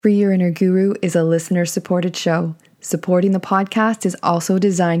Free Your Inner Guru is a listener-supported show. Supporting the podcast is also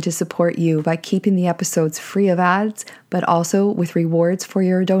designed to support you by keeping the episodes free of ads, but also with rewards for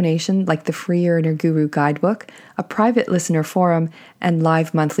your donation like the Free Your Inner Guru guidebook, a private listener forum, and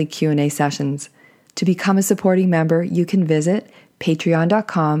live monthly Q&A sessions. To become a supporting member, you can visit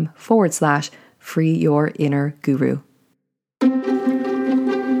patreon.com/Free Your Inner Guru.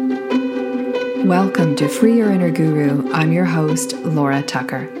 Welcome to Free Your Inner Guru. I'm your host, Laura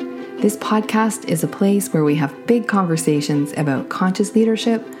Tucker. This podcast is a place where we have big conversations about conscious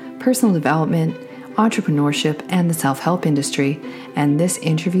leadership, personal development, entrepreneurship, and the self-help industry, and this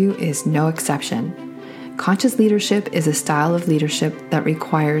interview is no exception. Conscious leadership is a style of leadership that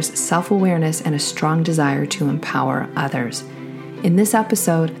requires self-awareness and a strong desire to empower others. In this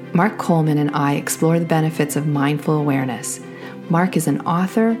episode, Mark Coleman and I explore the benefits of mindful awareness. Mark is an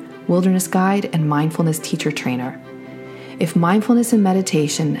author, wilderness guide, and mindfulness teacher trainer. If mindfulness and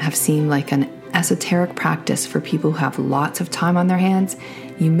meditation have seemed like an esoteric practice for people who have lots of time on their hands,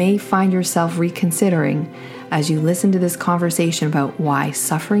 you may find yourself reconsidering as you listen to this conversation about why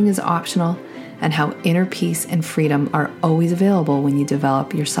suffering is optional and how inner peace and freedom are always available when you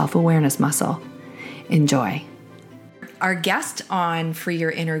develop your self-awareness muscle. Enjoy. Our guest on Free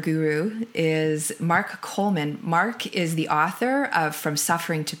Your Inner Guru is Mark Coleman. Mark is the author of From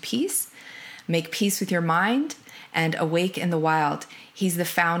Suffering to Peace, Make Peace with Your Mind, and Awake in the Wild. He's the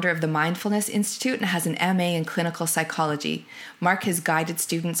founder of the Mindfulness Institute and has an MA in clinical psychology. Mark has guided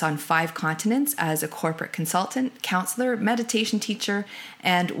students on 5 continents as a corporate consultant, counselor, meditation teacher,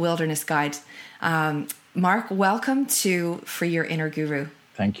 and wilderness guide. Mark, welcome to Free Your Inner Guru.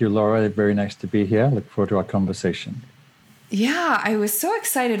 Thank you, Laura. Very nice to be here. Look forward to our conversation. Yeah, I was so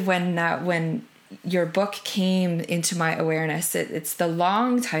excited when your book came into my awareness. It's the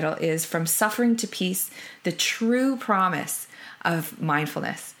long title is From Suffering to Peace, The True Promise of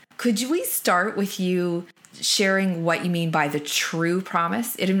Mindfulness. Could we start with you sharing what you mean by the true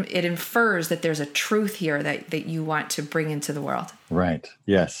promise? It infers that there's a truth here that you want to bring into the world. Right.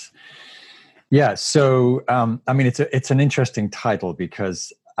 Yes. Yeah. So, it's an interesting title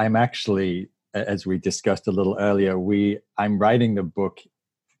because I'm actually, as we discussed a little earlier, I'm writing the book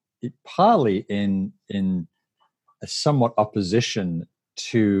partly in a somewhat opposition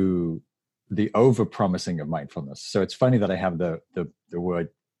to the over-promising of mindfulness. So it's funny that I have the word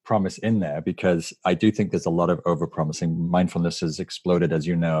promise in there because I do think there's a lot of over-promising. Mindfulness has exploded, as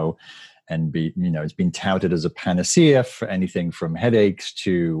you know, and it's been touted as a panacea for anything from headaches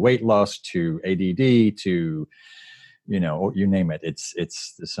to weight loss to ADD to you name it.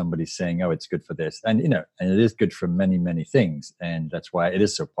 It's somebody saying, oh, it's good for this. And, and it is good for many, many things. And that's why it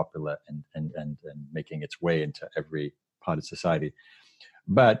is so popular and making its way into every part of society.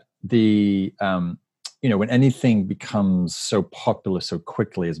 But when anything becomes so popular so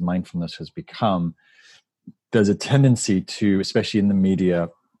quickly as mindfulness has become, there's a tendency to, especially in the media,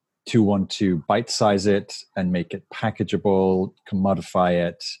 to want to bite-size it and make it packageable, commodify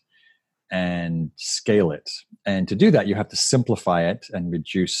it, and scale it. And to do that, you have to simplify it and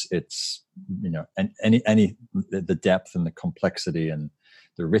reduce its, and the depth and the complexity and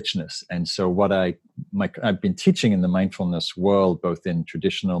the richness. And so I've been teaching in the mindfulness world, both in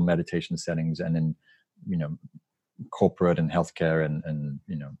traditional meditation settings and in, corporate and healthcare and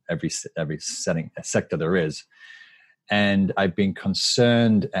every sector there is. And I've been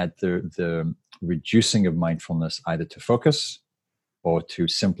concerned at the reducing of mindfulness either to focus or to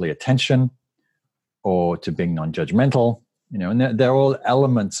simply attention, or to being non-judgmental, and they're all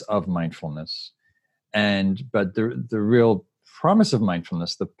elements of mindfulness. But the real promise of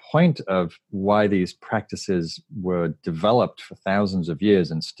mindfulness, the point of why these practices were developed for thousands of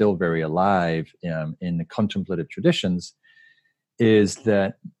years and still very alive in the contemplative traditions, is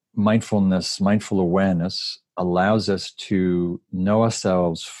that mindful awareness allows us to know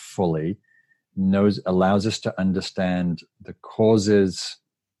ourselves fully, allows us to understand the causes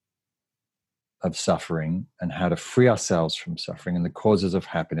of suffering and how to free ourselves from suffering, and the causes of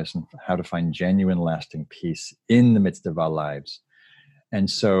happiness and how to find genuine lasting peace in the midst of our lives. And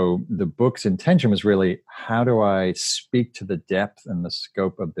so the book's intention was really, how do I speak to the depth and the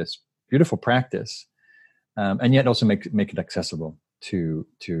scope of this beautiful practice, and yet also make it accessible to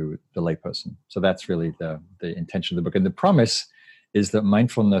the layperson. So that's really the intention of the book. And the promise is that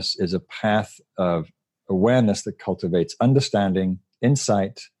mindfulness is a path of awareness that cultivates understanding,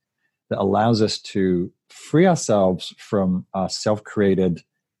 insight, that allows us to free ourselves from our self-created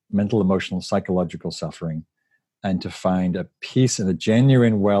mental, emotional, psychological suffering, and to find a peace and a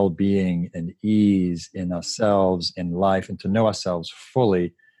genuine well-being and ease in ourselves, in life, and to know ourselves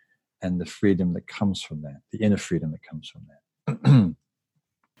fully, and the freedom that comes from that, the inner freedom that comes from that.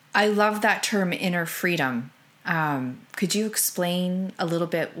 I love that term, inner freedom. Could you explain a little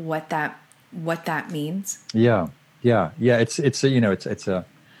bit what that means? Yeah. It's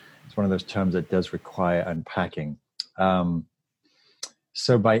one of those terms that does require unpacking.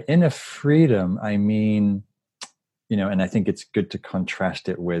 So by inner freedom, I mean, and I think it's good to contrast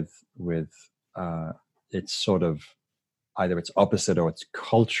it with it's sort of either its opposite or its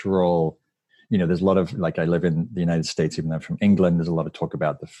cultural. There's a lot of, like, I live in the United States, even though I'm from England, there's a lot of talk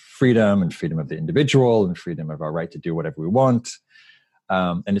about the freedom of the individual and freedom of our right to do whatever we want.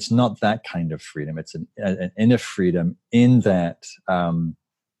 And it's not that kind of freedom. It's an inner freedom in that, how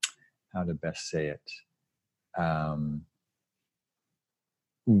to best say it?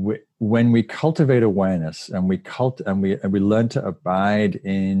 When we cultivate awareness and we learn to abide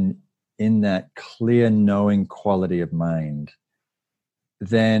in that clear knowing quality of mind,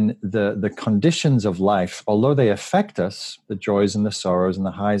 then the conditions of life, although they affect us, the joys and the sorrows and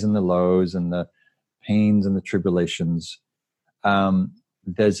the highs and the lows and the pains and the tribulations,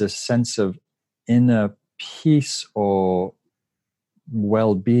 there's a sense of inner peace or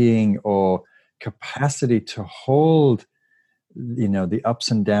well-being or capacity to hold, the ups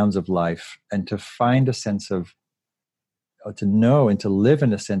and downs of life, and to find a sense of, or to know and to live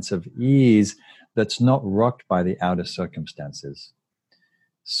in a sense of ease that's not rocked by the outer circumstances.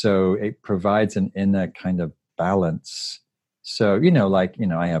 So it provides an inner kind of balance. So,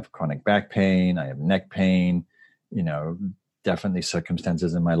 I have chronic back pain, I have neck pain, definitely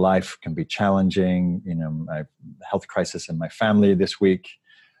circumstances in my life can be challenging. I have a health crisis in my family this week.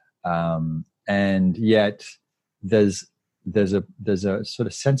 And yet there's a sort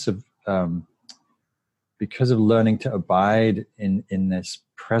of sense of, because of learning to abide in this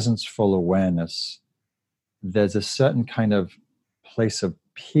presence-full awareness, there's a certain kind of place of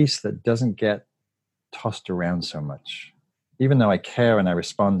peace that doesn't get tossed around so much. Even though I care and I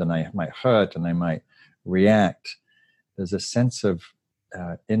respond and I might hurt and I might react, there's a sense of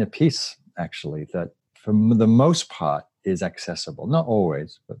inner peace, actually, that for the most part is accessible. Not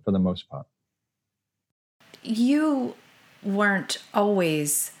always, but for the most part. You weren't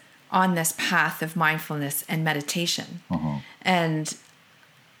always on this path of mindfulness and meditation. Uh-huh. And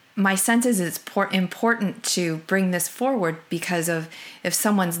my sense is it's important to bring this forward because of if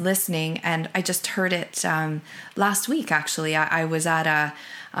someone's listening, and I just heard it last week, actually. I was at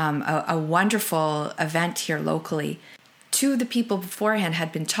a wonderful event here locally. Two of the people beforehand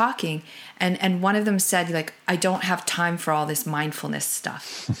had been talking, and one of them said, like, I don't have time for all this mindfulness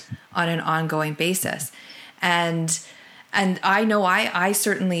stuff on an ongoing basis. And I know I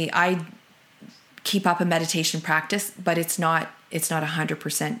certainly keep up a meditation practice, but it's not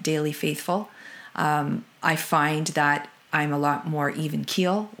 100% daily faithful. I find that I'm a lot more even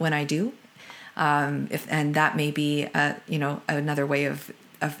keel when I do. And that may be another way of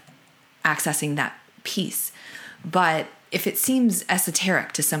accessing that peace. But if it seems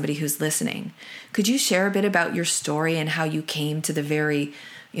esoteric to somebody who's listening, could you share a bit about your story and how you came to the very,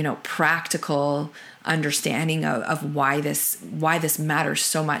 practical understanding of why this matters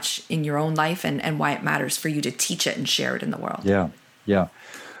so much in your own life and why it matters for you to teach it and share it in the world? Yeah.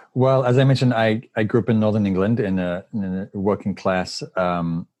 Well, as I mentioned, I grew up in Northern England in a working class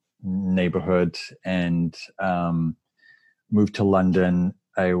neighborhood, and moved to London.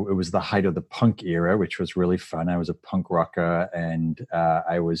 It was the height of the punk era, which was really fun. I was a punk rocker, and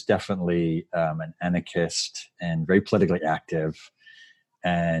I was definitely an anarchist and very politically active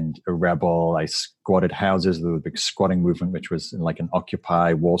and a rebel. I squatted houses. There was a big squatting movement, which was like an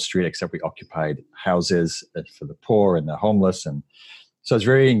Occupy Wall Street, except we occupied houses for the poor and the homeless. And so I was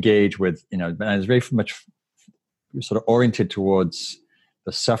very engaged with, but I was very much sort of oriented towards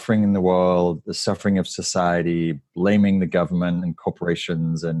the suffering in the world, the suffering of society, blaming the government and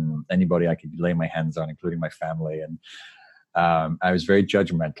corporations and anybody I could lay my hands on, including my family. And I was very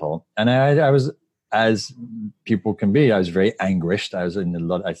judgmental. And I was, as people can be, I was very anguished. I was in a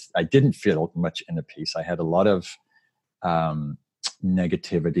lot. I didn't feel much inner peace. I had a lot of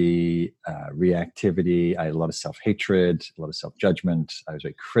negativity, reactivity. I had a lot of self-hatred, a lot of self-judgment. I was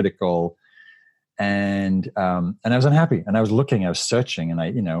very critical, and I was unhappy. And I was looking. I was searching. And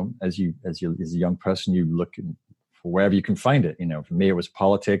I, as a young person, you look for wherever you can find it. For me, it was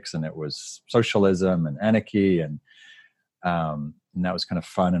politics, and it was socialism and anarchy, and that was kind of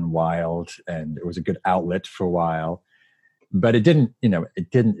fun and wild, and it was a good outlet for a while. But it didn't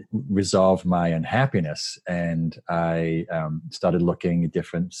resolve my unhappiness. And I started looking at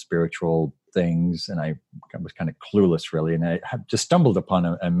different spiritual things, and I was kind of clueless, really. And I just stumbled upon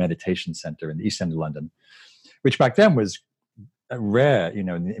a meditation center in the East End of London, which back then was rare. In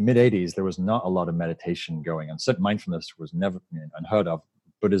the mid-'80s, there was not a lot of meditation going on. Mindfulness was never unheard of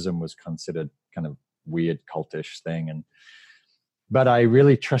Buddhism was considered kind of weird cultish thing. But I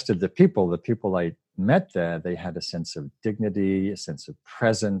really trusted the people I met there. They had a sense of dignity, a sense of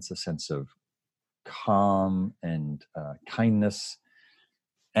presence, a sense of calm and kindness.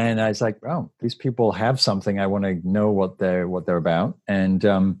 And I was like, oh, these people have something. I want to know what they're about.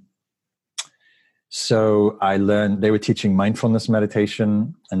 And so I learned, they were teaching mindfulness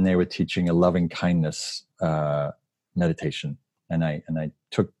meditation, and they were teaching a loving kindness meditation. And I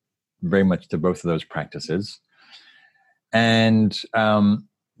took very much to both of those practices. And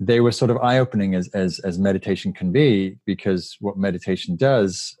they were sort of eye-opening as meditation can be, because what meditation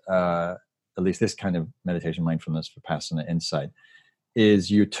does, at least this kind of meditation, mindfulness, vipassana, insight,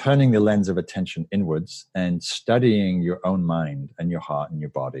 is you turning the lens of attention inwards and studying your own mind and your heart and your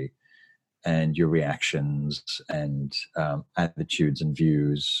body and your reactions and attitudes and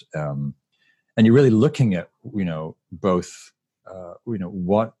views. And you're really looking at, both,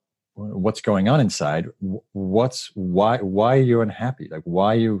 what's going on inside, why are you unhappy? Like,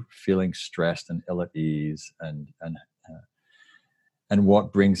 why are you feeling stressed and ill at ease, and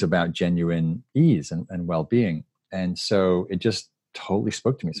what brings about genuine ease and well-being. And so it just totally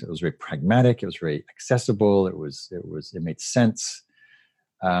spoke to me. So it was very pragmatic. It was very accessible. It made sense.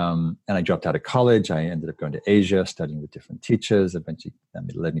 And I dropped out of college. I ended up going to Asia, studying with different teachers. Eventually,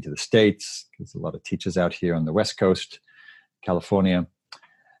 that led me to the States. There's a lot of teachers out here on the West Coast, California.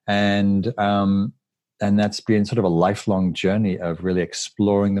 And that's been sort of a lifelong journey of really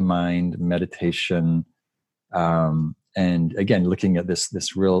exploring the mind, meditation, and again, looking at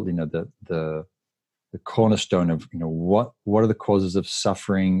this real, the cornerstone of, what are the causes of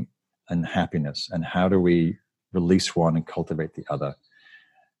suffering and happiness, and how do we release one and cultivate the other?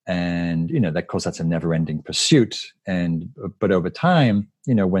 And, of course, that's a never-ending pursuit. But over time,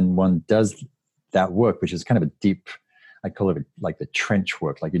 when one does that work, which is kind of a deep, I call it like the trench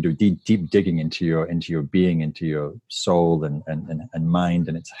work, like you do deep digging into your being, into your soul and mind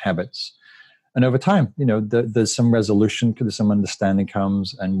and its habits. And over time, there's some resolution, there's some understanding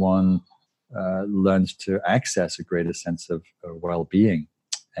comes, and one learns to access a greater sense of well-being.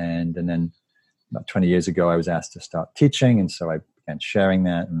 And then about 20 years ago, I was asked to start teaching, and so I began sharing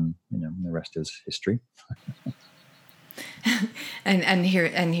that, and the rest is history. and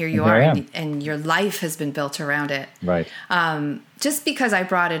here you are, and your life has been built around it. Right. Just because I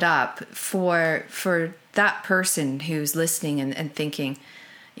brought it up for that person who's listening and thinking,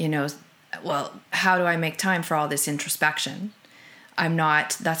 well, how do I make time for all this introspection?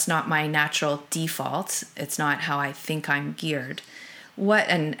 That's not my natural default. It's not how I think I'm geared.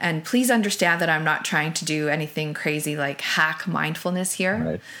 And please understand that I'm not trying to do anything crazy like hack mindfulness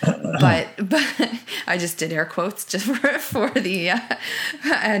here. Right. but I just did air quotes just for the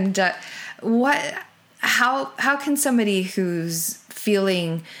how can somebody who's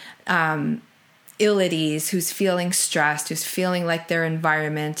feeling ill at ease, who's feeling stressed, who's feeling like their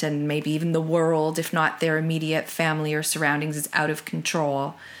environment and maybe even the world, if not their immediate family or surroundings, is out of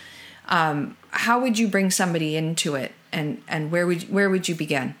control, how would you bring somebody into it, and where would you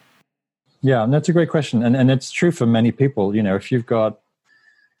begin? Yeah, and that's a great question, and it's true for many people. If you've got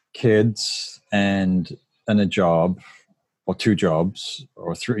kids and a job, or two jobs,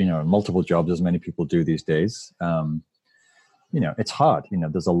 or three, multiple jobs, as many people do these days. It's hard.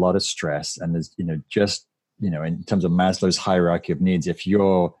 There's a lot of stress, and there's, in terms of Maslow's hierarchy of needs, if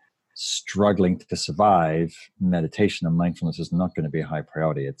you're struggling to survive, meditation and mindfulness is not going to be a high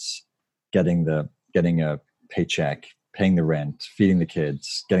priority. It's getting a paycheck, paying the rent, feeding the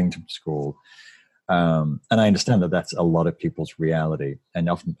kids, getting to school. And I understand that that's a lot of people's reality. And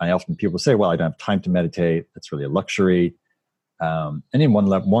often people say, well, I don't have time to meditate. That's really a luxury. And in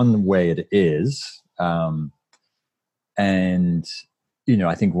one way it is. And,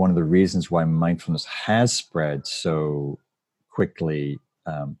 I think one of the reasons why mindfulness has spread so quickly,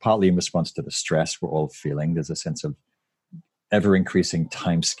 partly in response to the stress we're all feeling, there's a sense of ever-increasing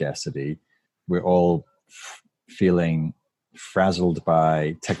time scarcity. We're all feeling frazzled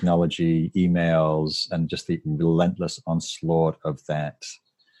by technology, emails, and just the relentless onslaught of that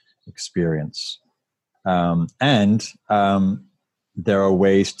experience. And there are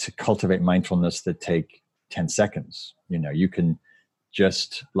ways to cultivate mindfulness that take 10 seconds. You can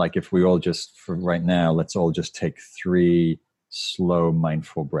just, like, if we all just, for right now, let's all just take 3 slow,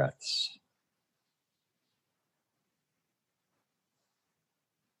 mindful breaths.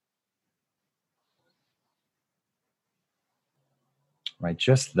 Right,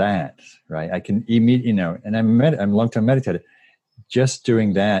 just that, right? I can immediately, and I'm a long-term meditator, just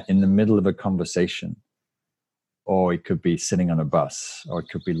doing that in the middle of a conversation, or it could be sitting on a bus, or it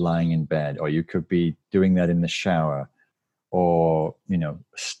could be lying in bed, or you could be doing that in the shower, or,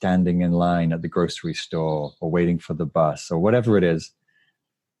 standing in line at the grocery store or waiting for the bus or whatever it is,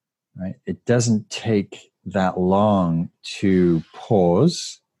 right? It doesn't take that long to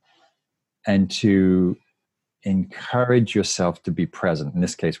pause and to encourage yourself to be present. In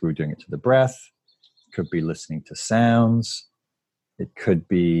this case, we were doing it to the breath. It could be listening to sounds. It could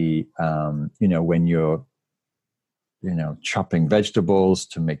be, when you're, chopping vegetables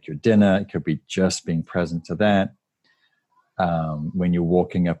to make your dinner. It could be just being present to that. When you're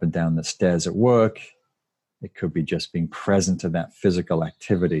walking up and down the stairs at work, it could be just being present to that physical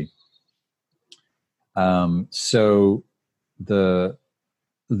activity. So the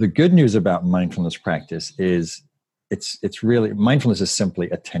good news about mindfulness practice is it's really, mindfulness is simply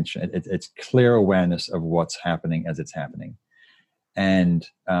attention. It's clear awareness of what's happening as it's happening. And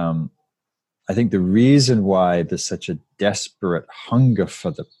I think the reason why there's such a desperate hunger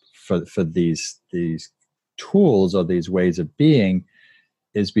for these tools or these ways of being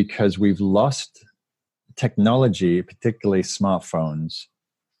is because we've lost technology, particularly smartphones,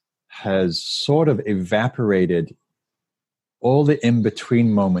 has sort of evaporated all the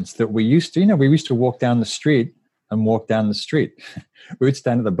in-between moments that we used to, we used to walk down the street. We would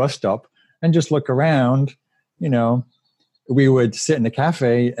stand at the bus stop and just look around, we would sit in a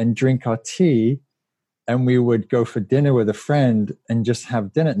cafe and drink our tea, and we would go for dinner with a friend and just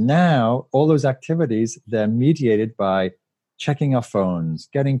have dinner. Now, all those activities, they're mediated by checking our phones,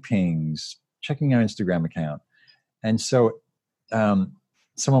 getting pings, checking our Instagram account. And so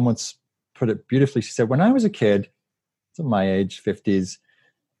someone once put it beautifully. She said, when I was a kid, at my age, 50s,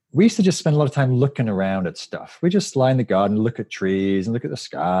 we used to just spend a lot of time looking around at stuff. We just lie in the garden, look at trees and look at the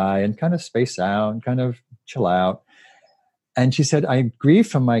sky and kind of space out and kind of chill out. And she said, I grieve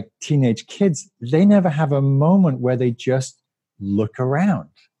for my teenage kids. They never have a moment where they just look around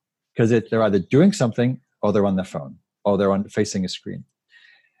because they're either doing something or they're on their phone or they're facing a screen.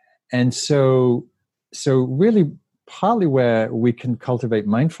 And so really partly where we can cultivate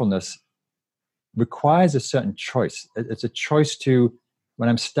mindfulness requires a certain choice. It's a choice to, when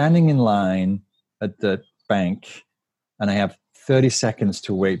I'm standing in line at the bank and I have 30 seconds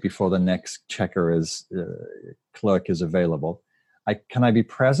to wait before the next clerk is available, can I be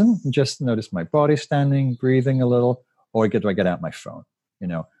present and just notice my body standing, breathing a little, or do I get out my phone?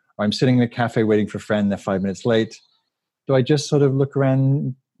 Or I'm sitting in a cafe waiting for a friend, they're 5 minutes late. Do I just sort of look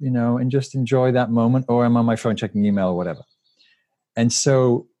around, and just enjoy that moment, or am I on my phone checking email or whatever? And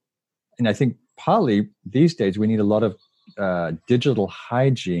so, and I think partly these days we need a lot of digital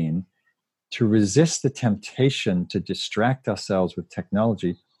hygiene to resist the temptation to distract ourselves with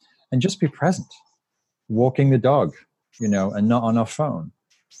technology and just be present, walking the dog, and not on our phone,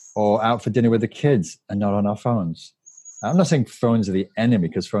 or out for dinner with the kids and not on our phones. I'm not saying phones are the enemy,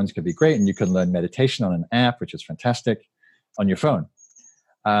 because phones can be great and you can learn meditation on an app, which is fantastic, on your phone.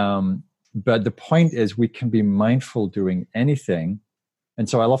 But the point is we can be mindful doing anything. And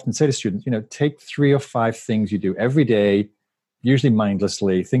so I'll often say to students, take 3 or 5 things you do every day, usually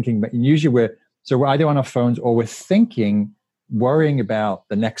mindlessly, thinking, but usually we're either on our phones or we're thinking, worrying about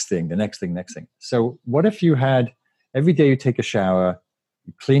the next thing. So what if you had, every day you take a shower,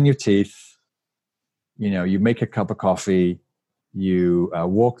 you clean your teeth, you make a cup of coffee, you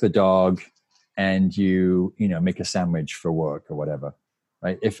walk the dog, and you make a sandwich for work or whatever,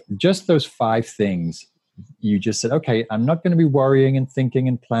 right? If just those 5 things, you just said, okay, I'm not going to be worrying and thinking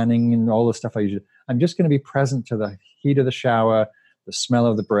and planning and all the stuff I usually, I'm just going to be present to the heat of the shower, the smell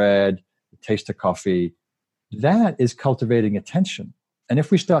of the bread, the taste of coffee. That is cultivating attention. And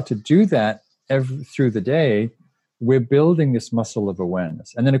if we start to do that through the day, we're building this muscle of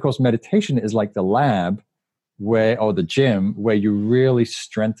awareness. And then, of course, meditation is like the lab or the gym, where you're really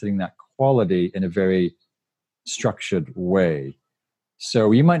strengthening that quality in a very structured way.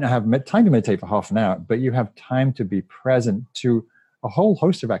 So you might not have time to meditate for half an hour, but you have time to be present to a whole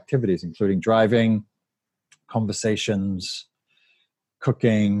host of activities, including driving, conversations,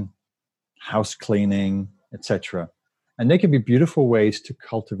 cooking, house cleaning, etc. And they can be beautiful ways to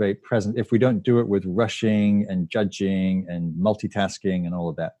cultivate presence if we don't do it with rushing and judging and multitasking and all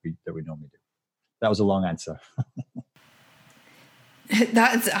of that that we normally do. That was a long answer.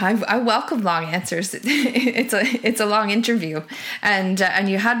 I welcome long answers. It's a long interview, and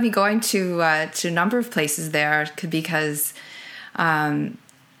you had me going to a number of places there because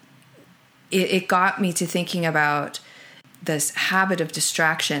it got me to thinking about this habit of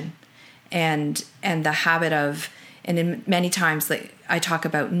distraction and the habit of, and in many times, like I talk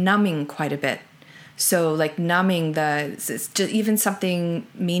about numbing quite a bit. So like numbing even something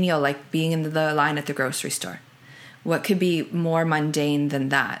menial like being in the line at the grocery store. What could be more mundane than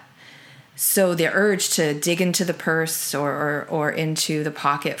that? So the urge to dig into the purse or into the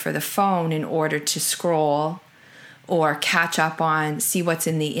pocket for the phone in order to scroll or catch up on, see what's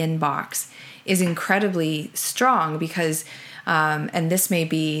in the inbox is incredibly strong because, and this may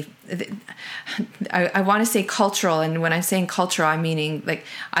be, I want to say cultural. And when I'm saying cultural, I'm meaning like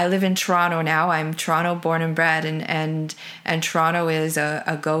I live in Toronto now. I'm Toronto born and bred, and Toronto is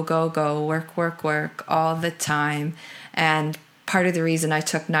a go, go, go, work, work, work all the time. And part of the reason I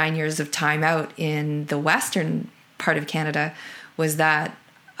took 9 years of time out in the western part of Canada was that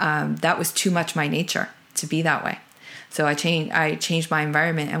that was too much my nature to be that way. So I changed my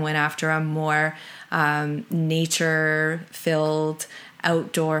environment and went after a more nature-filled,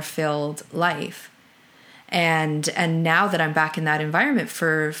 outdoor-filled life. And now that I'm back in that environment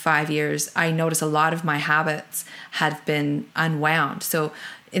for 5 years, I notice a lot of my habits have been unwound. So,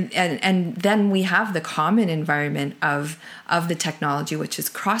 and then we have the common environment of the technology, which is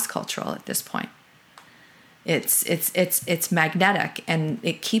cross-cultural at this point. It's magnetic, and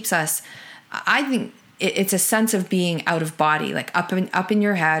it keeps us. I think it's a sense of being out of body, like up in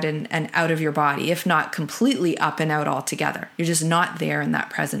your head and out of your body, if not completely up and out altogether. You're just not there in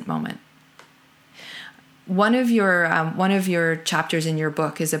that present moment. One of your chapters in your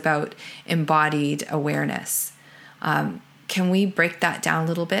book is about embodied awareness. Can we break that down a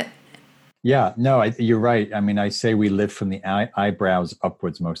little bit? Yeah, no, you're right. I mean, I say we live from the eyebrows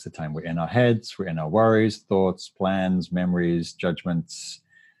upwards most of the time. We're in our heads, we're in our worries, thoughts, plans, memories, judgments,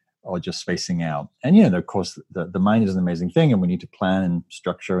 or just spacing out. And, of course, the mind is an amazing thing, and we need to plan and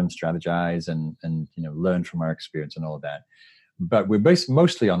structure and strategize and learn from our experience and all of that. But we're based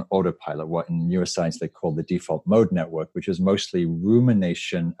mostly on autopilot, what in neuroscience they call the default mode network, which is mostly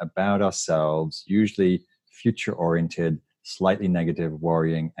rumination about ourselves, usually future-oriented, slightly negative,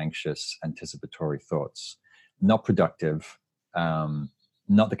 worrying, anxious, anticipatory thoughts. Not productive,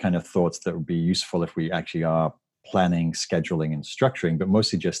 not the kind of thoughts that would be useful if we actually are planning, scheduling, and structuring, but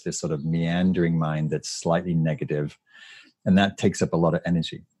mostly just this sort of meandering mind that's slightly negative. And that takes up a lot of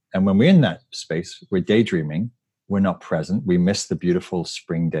energy. And when we're in that space, we're daydreaming. We're not present. We miss the beautiful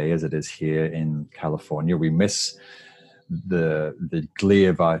spring day as it is here in California. We miss the glee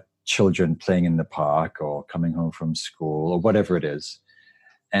of our children playing in the park or coming home from school or whatever it is.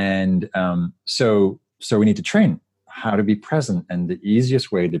 And so we need to train how to be present. And the easiest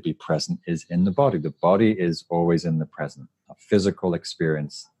way to be present is in the body. The body is always in the present. Our physical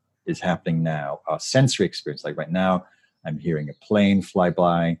experience is happening now. Our sensory experience, like right now, I'm hearing a plane fly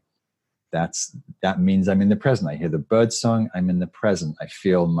by. That means I'm in the present. I hear the bird song, I'm in the present. I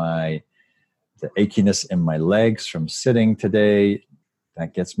feel the achiness in my legs from sitting today.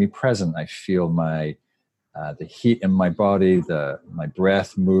 That gets me present. I feel the heat in my body, my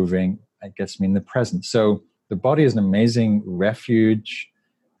breath moving. It gets me in the present. So the body is an amazing refuge,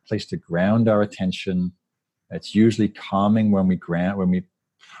 place to ground our attention. It's usually calming when we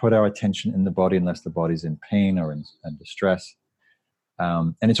put our attention in the body, unless the body's in pain or in distress.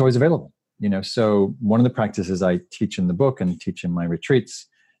 And it's always available. So one of the practices I teach in the book and teach in my retreats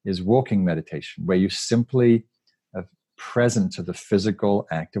is walking meditation, where you simply are present to the physical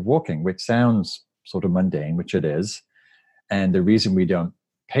act of walking, which sounds sort of mundane, which it is. And the reason we don't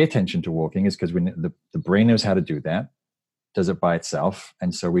pay attention to walking is because the brain knows how to do that, does it by itself.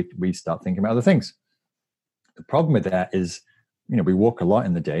 And so we start thinking about other things. The problem with that is, we walk a lot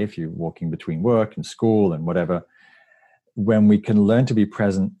in the day if you're walking between work and school and whatever. When we can learn to be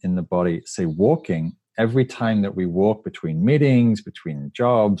present in the body, say walking, every time that we walk between meetings, between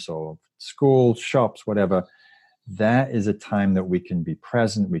jobs or school, shops, whatever, that is a time that we can be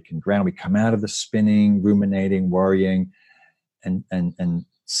present, we can ground, we come out of the spinning, ruminating, worrying, and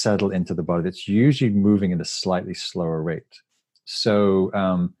settle into the body that's usually moving at a slightly slower rate. So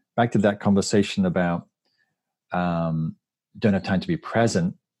back to that conversation about don't have time to be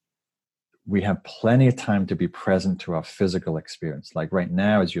present. We have plenty of time to be present to our physical experience. Like right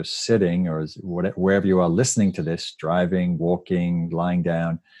now, as you're sitting or wherever you are listening to this, driving, walking, lying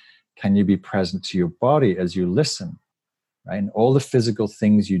down, can you be present to your body as you listen, right? And all the physical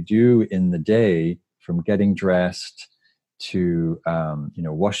things you do in the day, from getting dressed to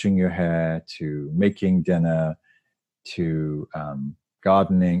washing your hair, to making dinner, to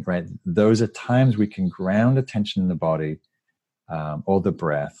gardening, right? Those are times we can ground attention in the body or the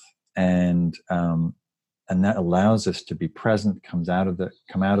breath. And that allows us to be present, come out of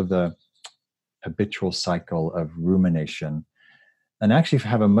the habitual cycle of rumination, and actually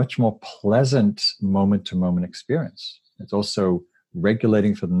have a much more pleasant moment-to-moment experience. It's also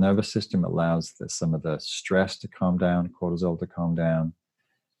regulating for the nervous system, allows some of the stress to calm down, cortisol to calm down,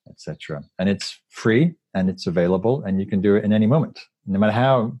 etc. And it's free and it's available, and you can do it in any moment, no matter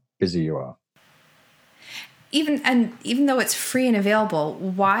how busy you are. Even though it's free and available,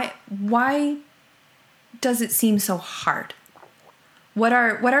 why does it seem so hard? What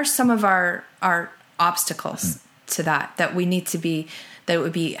are some of our obstacles to that we need to be, that it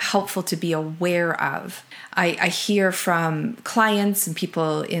would be helpful to be aware of? I hear from clients and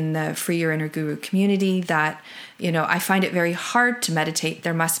people in the Free Your Inner Guru community that, I find it very hard to meditate.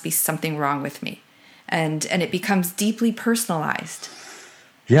 There must be something wrong with me. And it becomes deeply personalized.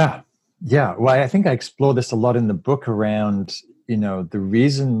 Yeah. Well, I think I explore this a lot in the book around, the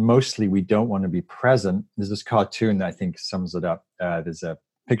reason mostly we don't want to be present. There's this cartoon that I think sums it up. There's a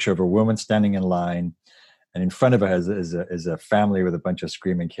picture of a woman standing in line, and in front of her is a family with a bunch of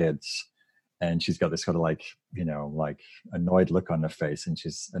screaming kids. And she's got this sort of like annoyed look on her face. And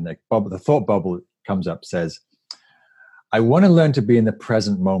the thought bubble comes up, says, I want to learn to be in the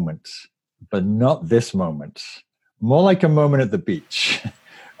present moment, but not this moment. More like a moment at the beach.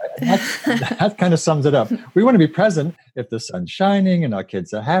 That kind of sums it up. We want to be present if the sun's shining and our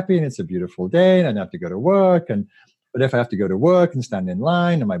kids are happy and it's a beautiful day and I don't have to go to work. But if I have to go to work and stand in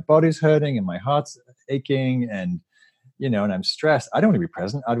line and my body's hurting and my heart's aching and I'm stressed, I don't want to be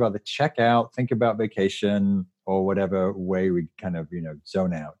present. I'd rather check out, think about vacation or whatever way we kind of,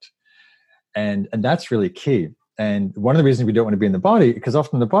 zone out. And that's really key. And one of the reasons we don't want to be in the body, because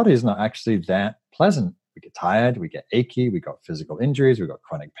often the body is not actually that pleasant. We get tired, we get achy, we got physical injuries, we got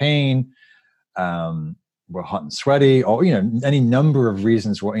chronic pain, we're hot and sweaty, or, any number of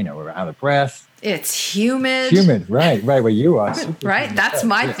reasons where, we're out of breath. It's humid. Right, where you are. Right, that's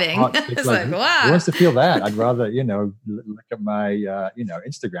my thing. It's like, wow. Who wants to feel that? I'd rather, look at my,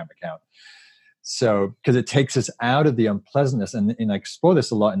 Instagram account. So, because it takes us out of the unpleasantness, and I explore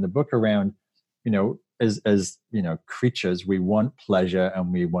this a lot in the book around, as creatures, we want pleasure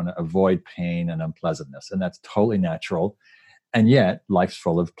and we want to avoid pain and unpleasantness, and that's totally natural. And yet, life's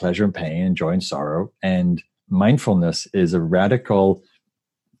full of pleasure and pain and joy and sorrow. And mindfulness is a radical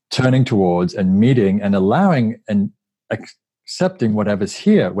turning towards and meeting and allowing and accepting whatever's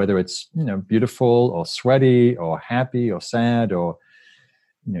here, whether it's beautiful or sweaty or happy or sad or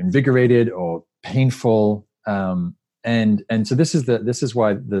invigorated or painful. And so this is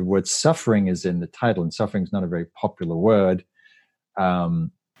why the word suffering is in the title, and suffering is not a very popular word.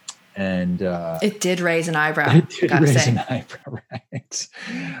 It did raise an eyebrow. It did raise an eyebrow, right?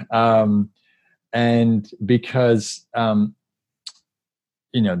 And because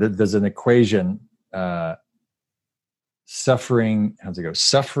there's an equation. Suffering. How's it go?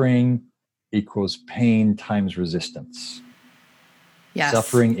 Suffering equals pain times resistance. Yes.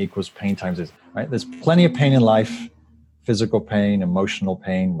 Suffering equals pain times resistance. Right? There's plenty of pain in life. Physical pain, emotional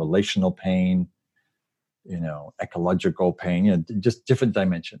pain, relational pain, ecological pain, just different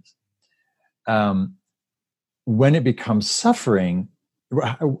dimensions. When it becomes suffering,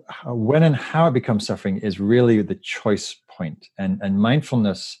 when and how it becomes suffering is really the choice point. And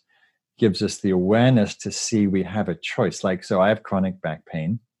mindfulness gives us the awareness to see we have a choice. So I have chronic back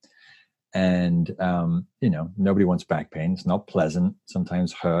pain, and, nobody wants back pain. It's not pleasant,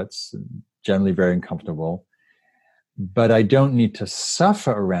 sometimes hurts, generally very uncomfortable. But I don't need to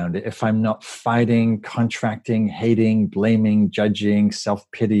suffer around it if I'm not fighting, contracting, hating, blaming, judging,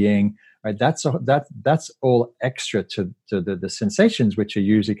 self-pitying. Right? That's all extra to the sensations, which are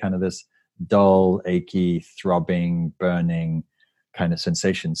usually kind of this dull, achy, throbbing, burning kind of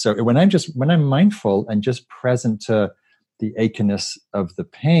sensation. So when I'm mindful and just present to the achiness of the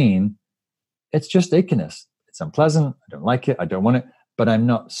pain, it's just achiness. It's unpleasant. I don't like it. I don't want it. But I'm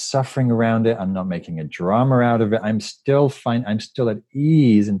not suffering around it. I'm not making a drama out of it. I'm still fine. I'm still at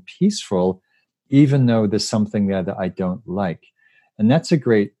ease and peaceful, even though there's something there that I don't like. And that's a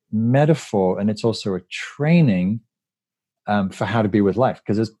great metaphor. And it's also a training for how to be with life.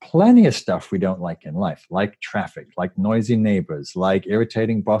 Because there's plenty of stuff we don't like in life, like traffic, like noisy neighbors, like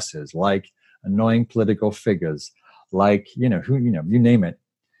irritating bosses, like annoying political figures, like, you name it.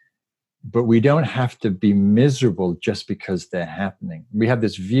 But we don't have to be miserable just because they're happening. We have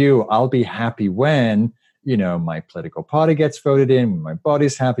this view, I'll be happy when, my political party gets voted in, when my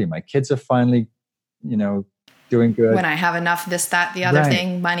body's happy, my kids are finally, doing good. When I have enough this, that, the other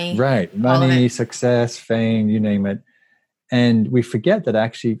thing, money. Right. Money, success, fame, you name it. And we forget that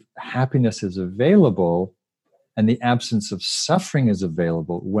actually happiness is available and the absence of suffering is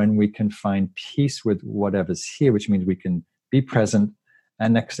available when we can find peace with whatever's here, which means we can be present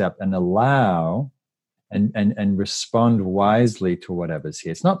and accept and allow and respond wisely to whatever's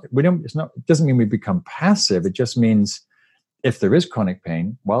here. It doesn't mean we become passive. It just means if there is chronic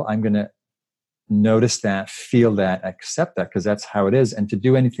pain, well, I'm going to notice that, feel that, accept that, because that's how it is. And to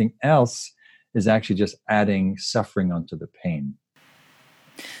do anything else is actually just adding suffering onto the pain.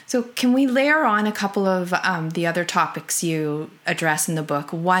 So can we layer on a couple of the other topics you address in the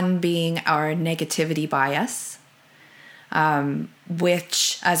book? One being our negativity bias,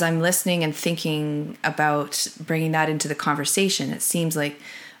 which, as I'm listening and thinking about bringing that into the conversation, it seems like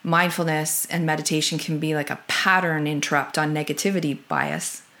mindfulness and meditation can be like a pattern interrupt on negativity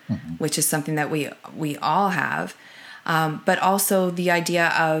bias, which is something that we all have, but also the idea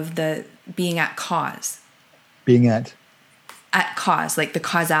of the being at cause. Being at cause, like the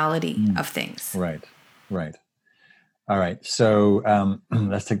causality of things. Right. All right. So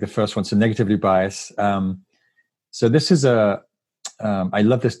let's take the first one. So negativity bias. So this is I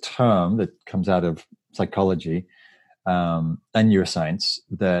love this term that comes out of psychology and neuroscience,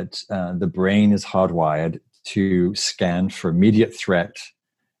 that the brain is hardwired to scan for immediate threat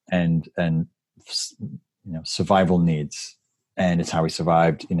and survival needs. And it's how we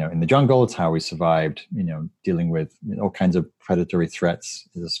survived, in the jungle. It's how we survived, dealing with all kinds of predatory threats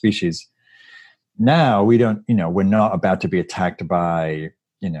as a species. Now we don't, we're not about to be attacked by,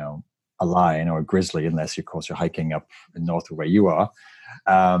 a lion or a grizzly, unless, of course, you're hiking up north of where you are.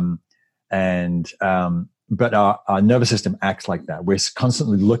 But our nervous system acts like that. We're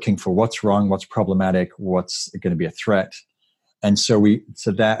constantly looking for what's wrong, what's problematic, what's going to be a threat. And so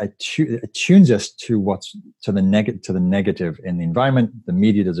that attunes us to the negative in the environment. The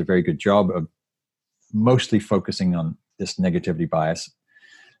media does a very good job of mostly focusing on this negativity bias.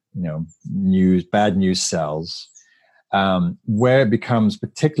 Bad news sells. Where it becomes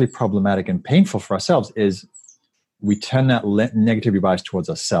particularly problematic and painful for ourselves is we turn that negativity bias towards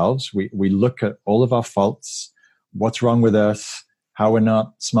ourselves. We look at all of our faults, what's wrong with us, how we're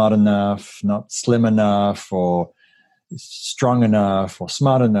not smart enough, not slim enough, or strong enough, or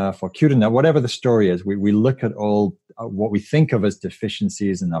smart enough, or cute enough, whatever the story is. We look at all what we think of as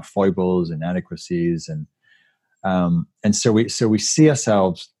deficiencies and our foibles and inadequacies, and so we see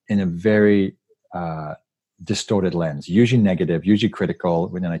ourselves in a very distorted lens, usually negative, usually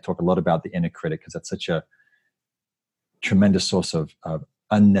critical. And I talk a lot about the inner critic because that's such a tremendous source of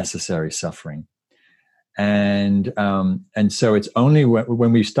unnecessary suffering. And so it's only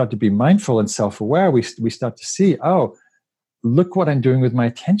when we start to be mindful and self-aware, we start to see, oh, look what I'm doing with my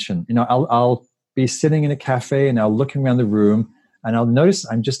attention. I'll be sitting in a cafe and I'll looking around the room and I'll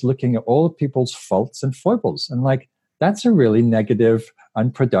notice I'm just looking at all of people's faults and foibles. And that's a really negative,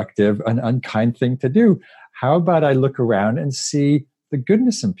 unproductive, and unkind thing to do. How about I look around and see the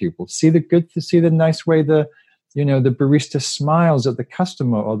goodness in people, see the nice way the barista smiles at the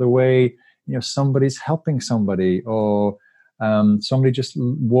customer, or the way, somebody's helping somebody, or somebody just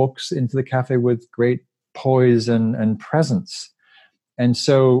walks into the cafe with great poise and presence. And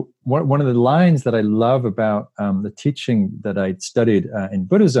so one of the lines that I love about the teaching that I studied in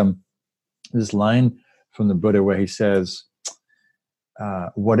Buddhism, this line from the Buddha where he says,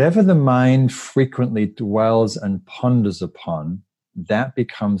 whatever the mind frequently dwells and ponders upon, that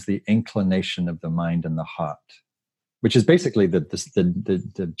becomes the inclination of the mind and the heart, which is basically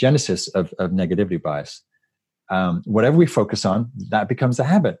the genesis of negativity bias. Whatever we focus on, that becomes a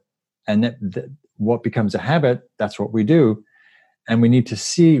habit. And what becomes a habit, that's what we do. And we need to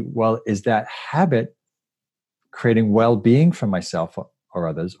see, well, is that habit creating well-being for myself or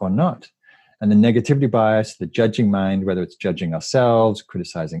others or not? And the negativity bias, the judging mind, whether it's judging ourselves,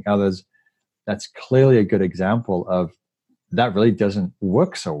 criticizing others, that's clearly a good example of that really doesn't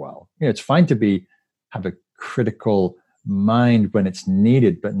work so well. It's fine to have a critical mind when it's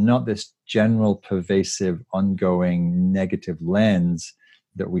needed, but not this general, pervasive, ongoing negative lens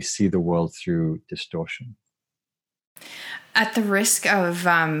that we see the world through distortion. At the risk of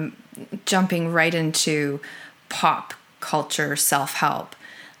jumping right into pop culture self-help,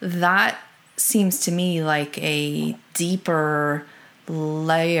 that seems to me like a deeper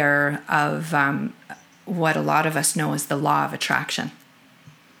layer of what a lot of us know as the law of attraction,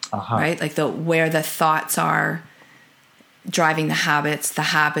 right? Like where the thoughts are driving the habits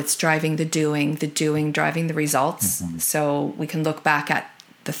driving the doing driving the results. Mm-hmm. So we can look back at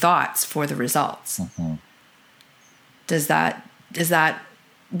the thoughts for the results. Mm-hmm. Does that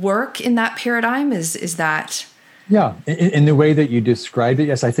work in that paradigm? Is that... Yeah, in the way that you described it,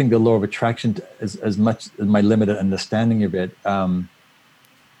 yes, I think the law of attraction, as much as my limited understanding of it,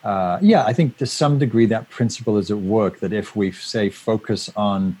 I think to some degree that principle is at work, that if we say focus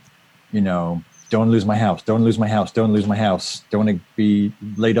on, don't lose my house, don't lose my house, don't lose my house, don't want to be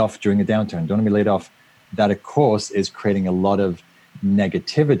laid off during a downturn, don't want to be laid off, that of course is creating a lot of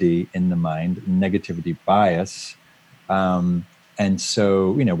negativity in the mind, negativity bias. And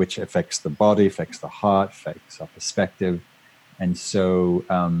so, which affects the body, affects the heart, affects our perspective. And so,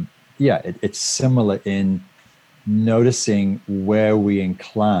 it's similar in noticing where we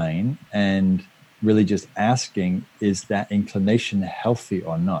incline and really just asking, is that inclination healthy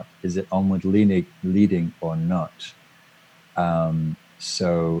or not? Is it onward leading or not?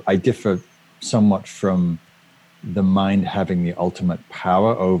 So I differ somewhat from the mind having the ultimate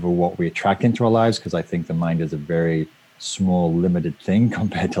power over what we attract into our lives, because I think the mind is a very small, limited thing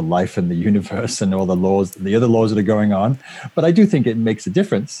compared to life and the universe and all the laws, the other laws that are going on. But I do think it makes a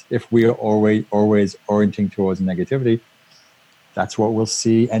difference if we are always orienting towards negativity. That's what we'll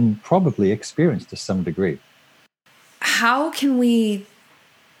see and probably experience to some degree. How can we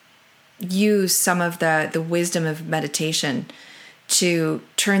use some of the wisdom of meditation to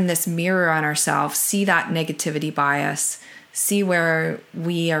turn this mirror on ourselves, see that negativity bias, see where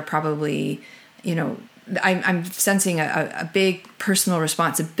we are probably, I'm sensing a big personal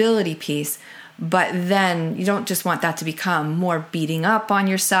responsibility piece, but then you don't just want that to become more beating up on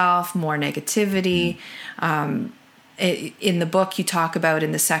yourself, more negativity. In the book, you talk about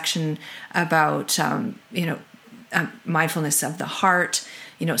in the section about, mindfulness of the heart,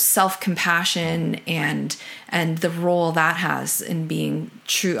 self-compassion and the role that has in being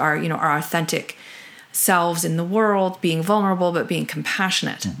true, our authentic selves in the world, being vulnerable, but being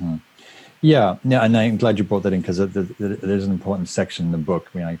compassionate. Mm-hmm. Yeah, and I'm glad you brought that in, because there's an important section in the book.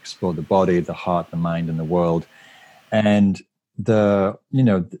 I mean, I explore the body, the heart, the mind, and the world. And to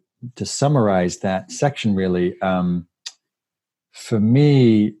summarize that section really, for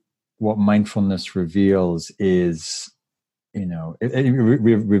me, what mindfulness reveals is,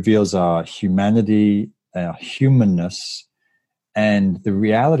 it reveals our humanity, our humanness, and the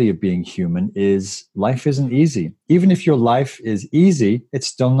reality of being human is life isn't easy. Even if your life is easy, it's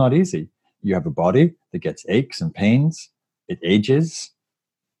still not easy. You have a body that gets aches and pains. It ages.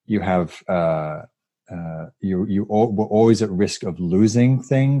 You have we're always at risk of losing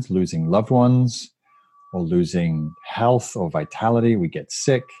things, losing loved ones, or losing health or vitality. We get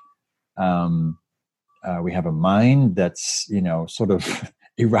sick. We have a mind that's, sort of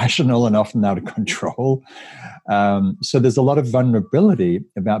irrational and often out of control. So there's a lot of vulnerability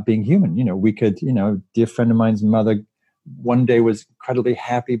about being human. We could, dear friend of mine's mother one day was incredibly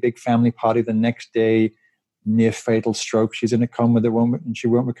happy, big family party. The next day, near fatal stroke. She's in a coma and she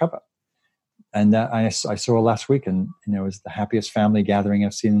won't recover. And I saw her last week, and it was the happiest family gathering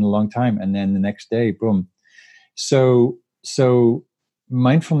I've seen in a long time. And then the next day, boom. So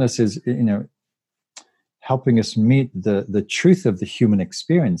mindfulness is, helping us meet the truth of the human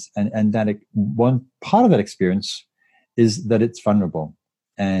experience, and that one part of that experience is that it's vulnerable,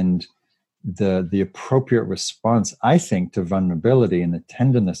 and the appropriate response, I think, to vulnerability and the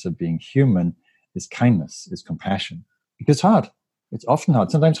tenderness of being human is kindness, is compassion. Because it's hard. It's often hard.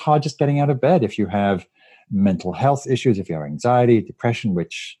 Sometimes hard just getting out of bed if you have mental health issues, if you have anxiety, depression,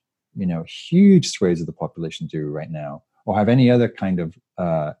 which huge swathes of the population do right now, or have any other kind of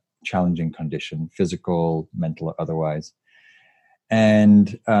challenging condition, physical, mental, or otherwise.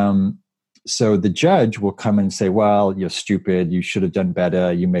 And so the judge will come and say, well, you're stupid. You should have done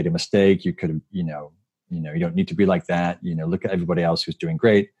better. You made a mistake. You could have, you don't need to be like that. Look at everybody else who's doing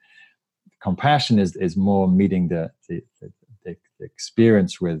great. Compassion is more meeting the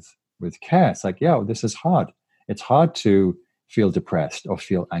experience with care. It's like, this is hard. It's hard to feel depressed or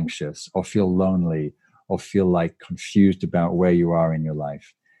feel anxious or feel lonely or feel like confused about where you are in your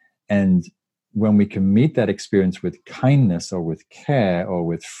life. And when we can meet that experience with kindness or with care or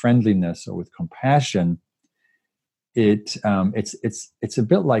with friendliness or with compassion, it's a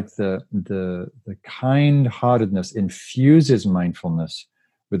bit like the kind-heartedness infuses mindfulness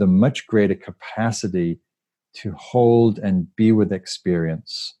with a much greater capacity to hold and be with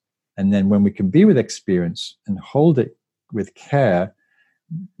experience. And then when we can be with experience and hold it with care,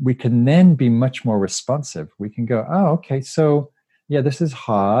 we can then be much more responsive. We can go, oh, okay, so this is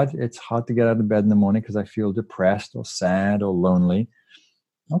hard. It's hard to get out of bed in the morning because I feel depressed or sad or lonely.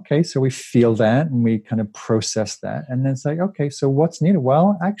 Okay, so we feel that and we kind of process that. And then it's like, okay, so what's needed?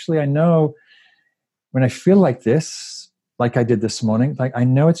 Well, actually, I know when I feel like this, like I did this morning, like I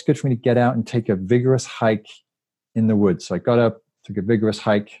know it's good for me to get out and take a vigorous hike in the woods. So I got up, took a vigorous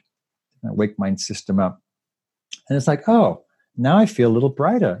hike, wake my system up. And it's like, oh, now I feel a little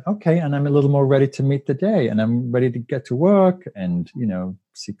brighter. Okay, and I'm a little more ready to meet the day, and I'm ready to get to work and,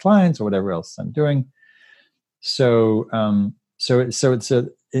 see clients or whatever else I'm doing. So it's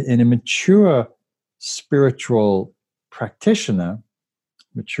in a mature spiritual practitioner,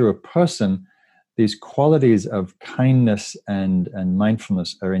 mature person, these qualities of kindness and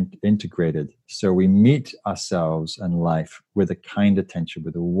mindfulness are integrated. So we meet ourselves and life with a kind attention,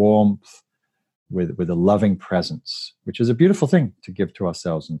 with a warmth, with a loving presence, which is a beautiful thing to give to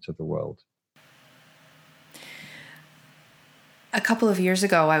ourselves and to the world. a couple of years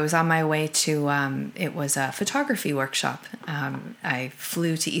ago, I was on my way to, it was a photography workshop. I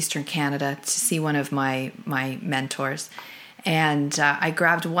flew to Eastern Canada to see one of my mentors, and I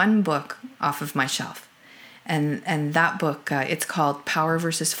grabbed one book off of my shelf. And that book, it's called Power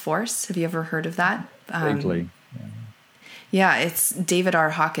versus Force. Have you ever heard of that? Vaguely. Yeah, it's David R.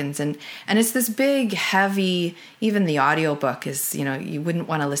 Hawkins. And it's this big, heavy, even the audiobook is, you wouldn't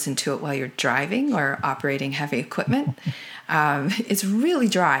want to listen to it while you're driving or operating heavy equipment. It's really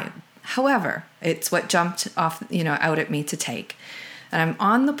dry. However, it's what jumped off, out at me to take. And I'm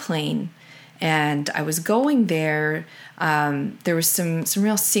on the plane, and I was going there. There was some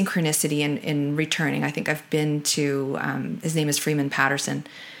real synchronicity in returning. I think I've been to, his name is Freeman Patterson,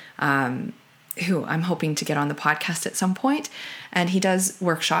 who I'm hoping to get on the podcast at some point. And he does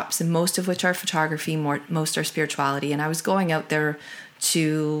workshops, and most of which are photography, most are spirituality. And I was going out there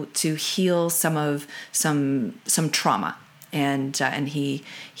to heal some trauma. And he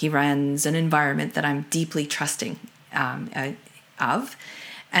runs an environment that I'm deeply trusting of.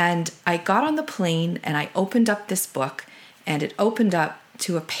 And I got on the plane and I opened up this book, and it opened up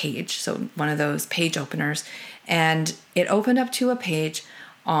to a page. So one of those page openers, and it opened up to a page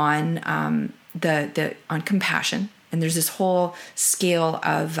on on compassion. And there's this whole scale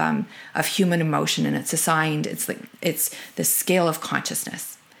of human emotion, and it's the scale of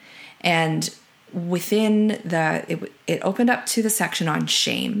consciousness. And within it opened up to the section on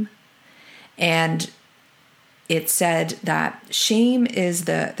shame, and it said that shame is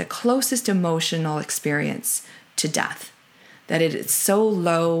the closest emotional experience to death, that it is so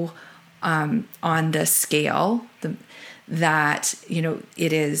low on the scale that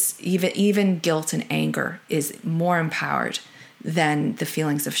it is even guilt and anger is more empowered than the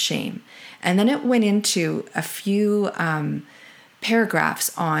feelings of shame. And then it went into a few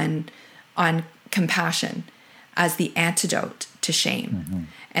paragraphs on compassion as the antidote to shame. Mm-hmm.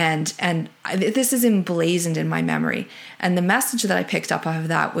 And this is emblazoned in my memory. And the message that I picked up of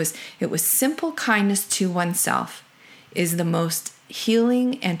that was, it was simple kindness to oneself is the most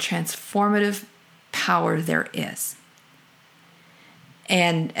healing and transformative power there is.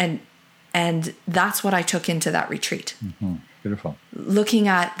 And that's what I took into that retreat. Mm-hmm. Beautiful. Looking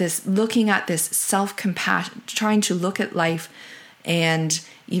at this self-compassion, trying to look at life and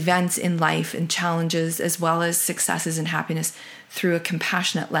events in life and challenges as well as successes and happiness through a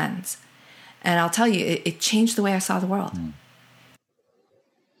compassionate lens. And I'll tell you, it changed the way I saw the world. Mm.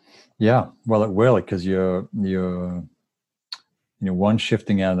 Yeah, well, it will, because you're one,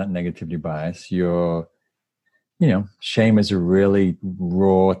 shifting out of that negativity bias. Shame is a really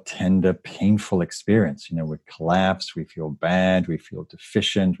raw, tender, painful experience. We collapse, we feel bad, we feel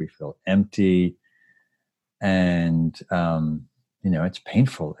deficient, we feel empty. And, it's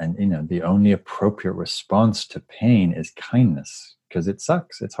painful. And, the only appropriate response to pain is kindness, because it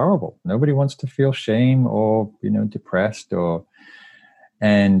sucks. It's horrible. Nobody wants to feel shame or, depressed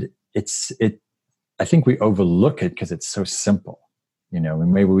and I think we overlook it because it's so simple.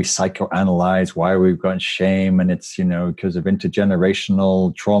 Maybe we psychoanalyze why we've got shame, and it's, because of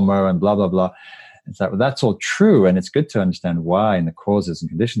intergenerational trauma and blah, blah, blah. It's like, well, that's all true. And it's good to understand why and the causes and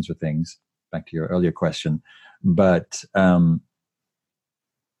conditions for things, back to your earlier question. But,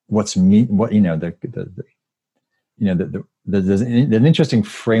 there's an interesting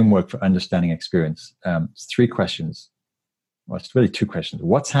framework for understanding experience. It's 3 questions. Well, it's really 2 questions.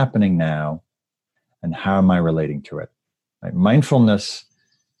 What's happening now, and how am I relating to it? Right? Mindfulness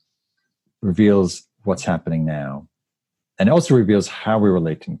reveals what's happening now, and it also reveals how we're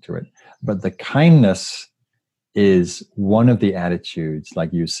relating to it. But the kindness is one of the attitudes, like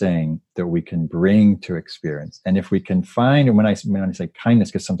you're saying, that we can bring to experience. And if we can find, and when I say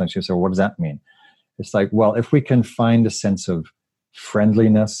kindness, because sometimes you say, well, what does that mean? It's like, well, if we can find a sense of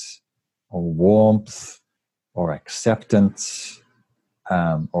friendliness or warmth or acceptance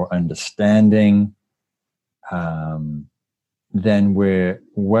or understanding, then we're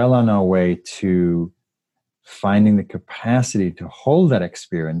well on our way to finding the capacity to hold that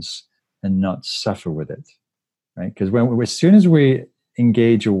experience and not suffer with it, right? Because as soon as we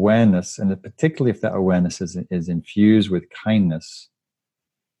engage awareness, and particularly if that awareness is infused with kindness,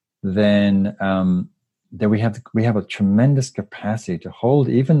 then we have a tremendous capacity to hold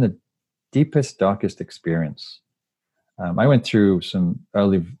even the deepest, darkest experience. I went through some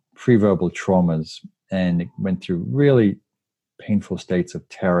early pre-verbal traumas, and it went through really painful states of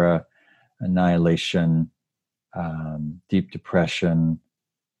terror, annihilation, deep depression,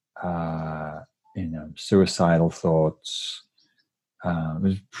 suicidal thoughts. It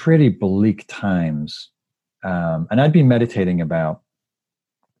was pretty bleak times. And I'd been meditating about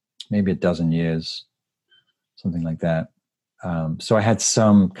maybe a dozen years, something like that. So I had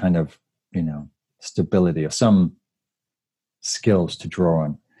some kind of, stability or some skills to draw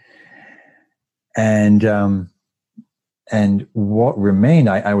on. And what remained,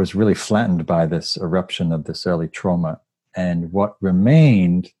 I was really flattened by this eruption of this early trauma. And what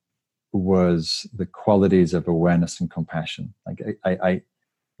remained was the qualities of awareness and compassion. Like I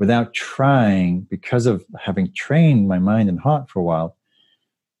without trying, because of having trained my mind and heart for a while,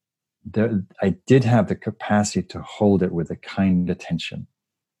 I did have the capacity to hold it with a kind attention.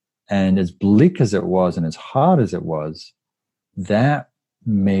 And as bleak as it was and as hard as it was, that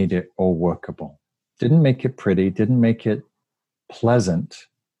made it all workable. Didn't make it pretty, didn't make it pleasant,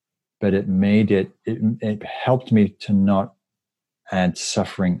 but it made it helped me to not add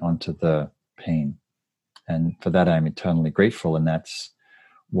suffering onto the pain. And for that, I'm eternally grateful. And that's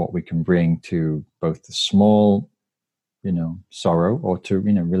what we can bring to both the small, sorrow, or to,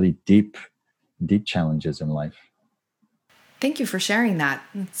 really deep challenges in life. Thank you for sharing that.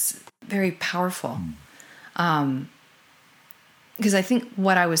 It's very powerful. Because I think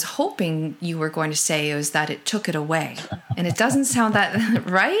what I was hoping you were going to say was that it took it away. And it doesn't sound that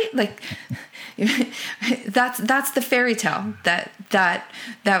right. Like that's the fairy tale that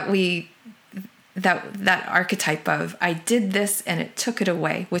archetype of I did this and it took it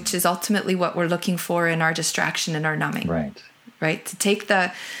away, which is ultimately what we're looking for in our distraction and our numbing. Right. To take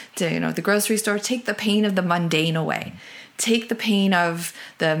the grocery store, take the pain of the mundane away. Take the pain of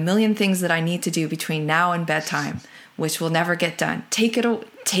the million things that I need to do between now and bedtime, which will never get done. Take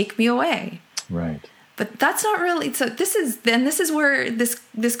me away. Right. But that's not really, so this is where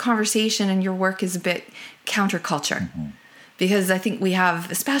this conversation and your work is a bit counterculture. Because I think we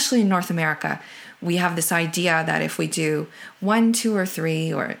have, especially in North America, we have this idea that if we do 1, 2, or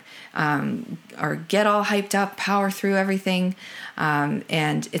 3, or get all hyped up, power through everything,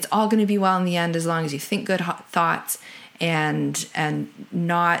 and it's all going to be well in the end as long as you think good thoughts and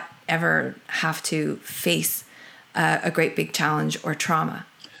not ever have to face a great big challenge or trauma.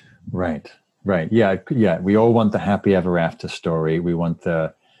 Right. Yeah. We all want the happy ever after story. We want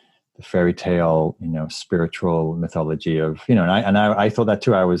the fairy tale, spiritual mythology of, and I thought that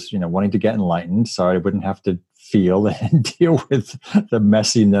too. I was, wanting to get enlightened so I wouldn't have to feel and deal with the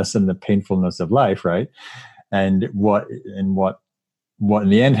messiness and the painfulness of life. Right. And what in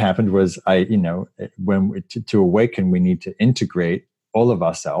the end happened was to awaken, we need to integrate all of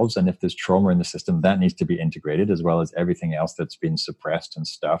ourselves. And if there's trauma in the system, that needs to be integrated, as well as everything else that's been suppressed and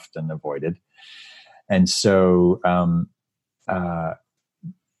stuffed and avoided. And so,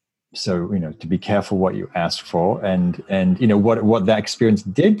 to be careful what you ask for, and what that experience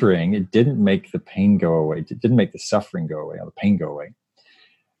did bring, it didn't make the pain go away. It didn't make the suffering go away or the pain go away,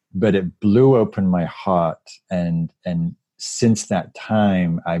 but it blew open my heart. And since that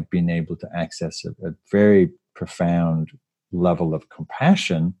time, I've been able to access a very profound level of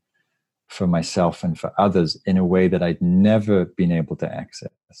compassion for myself and for others in a way that I'd never been able to access.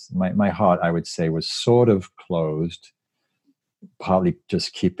 My heart, I would say, was sort of closed, partly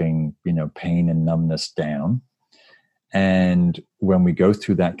just keeping, pain and numbness down. And when we go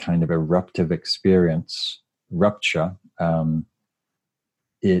through that kind of eruptive rupture,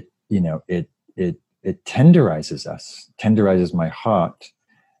 it tenderizes us, tenderizes my heart,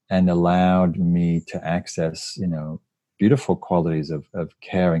 and allowed me to access, beautiful qualities of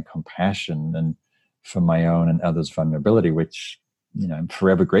care and compassion, and for my own and others' vulnerability, which, I'm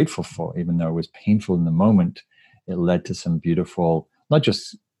forever grateful for. Even though it was painful in the moment, it led to some beautiful, not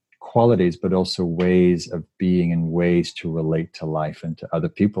just qualities, but also ways of being and ways to relate to life and to other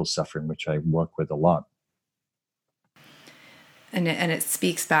people's suffering, which I work with a lot. And it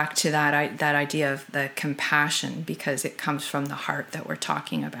speaks back to that idea of the compassion, because it comes from the heart that we're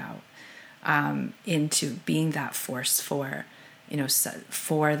talking about, into being that force for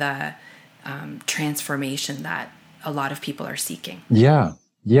the transformation that a lot of people are seeking. Yeah.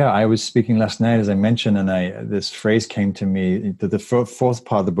 I was speaking last night, as I mentioned, and this phrase came to me. The fourth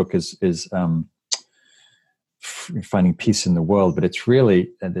part of the book is finding peace in the world, but it's really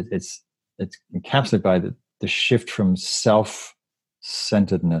it's encapsulated by the shift from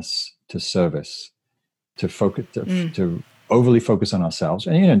self-centeredness to service, to focus, to overly focus on ourselves.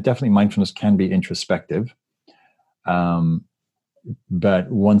 And definitely mindfulness can be introspective,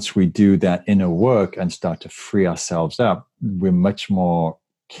 but once we do that inner work and start to free ourselves up, we're much more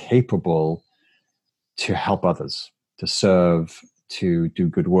capable to help others, to serve, to do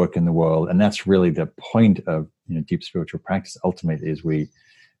good work in the world. And that's really the point of deep spiritual practice. Ultimately, is we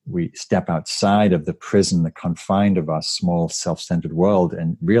step outside of the prison, the confined of our small self-centered world,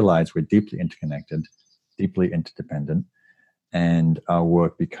 and realize we're deeply interconnected, deeply interdependent, and our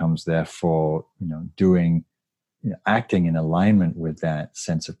work becomes therefore doing acting in alignment with that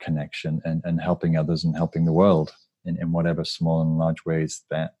sense of connection and helping others and helping the world in whatever small and large ways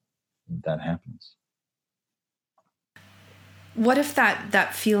that happens. What if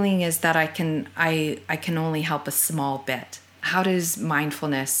that feeling is that I can only help a small bit? How does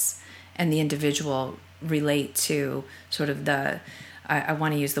mindfulness and the individual relate to sort of I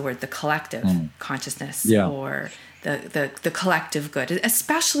want to use the word, the collective consciousness, or the collective good,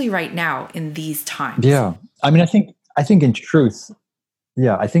 especially right now in these times? Yeah. I mean, I think in truth,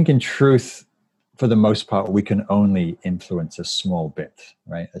 for the most part, we can only influence a small bit,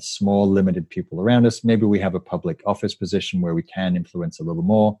 right? A small, limited people around us. Maybe we have a public office position where we can influence a little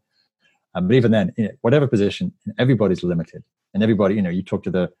more. But even then, whatever position, everybody's limited. And everybody, you talk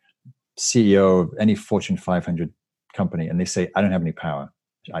to the CEO of any Fortune 500 company and they say, I don't have any power.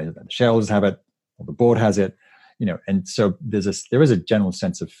 Either the shareholders have it or the board has it, and so there is a general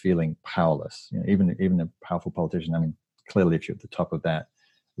sense of feeling powerless. Even a powerful politician, I mean, clearly if you're at the top of that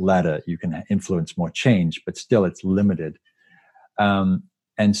ladder, you can influence more change, but still it's limited.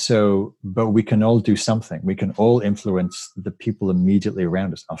 And so, but we can all do something. We can all influence the people immediately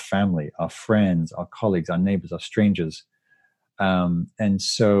around us, our family, our friends, our colleagues, our neighbors, our strangers. And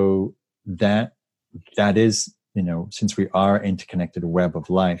so that is, since we are an interconnected web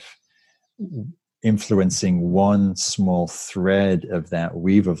of life, influencing one small thread of that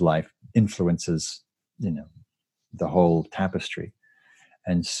weave of life influences, the whole tapestry.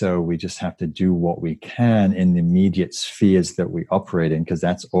 And so we just have to do what we can in the immediate spheres that we operate in, because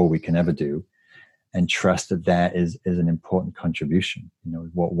that's all we can ever do, and trust that is an important contribution.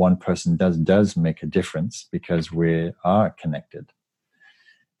 What one person does make a difference because we are connected.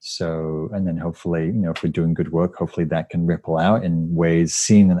 So, and then hopefully, if we're doing good work, hopefully that can ripple out in ways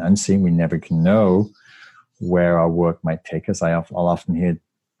seen and unseen. We never can know where our work might take us. I'll often hear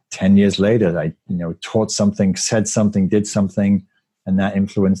 10 years later, I taught something, said something, did something, and that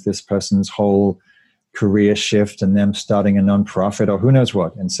influenced this person's whole career shift and them starting a nonprofit or who knows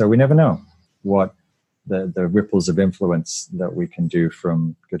what. And so we never know what the ripples of influence that we can do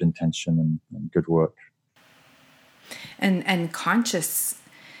from good intention and good work. And conscious,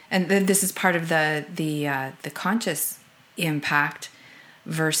 and this is part of the conscious impact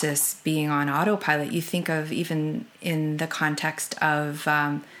versus being on autopilot. You think of even in the context of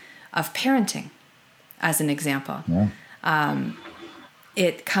parenting, as an example. Yeah.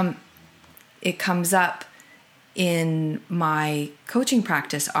 It comes up in my coaching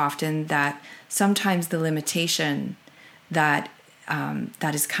practice often that sometimes the limitation that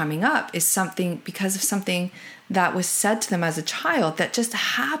is coming up is something because of something that was said to them as a child that just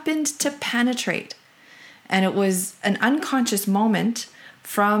happened to penetrate. And it was an unconscious moment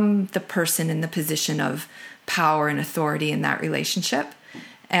from the person in the position of power and authority in that relationship.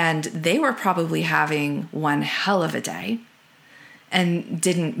 And they were probably having one hell of a day and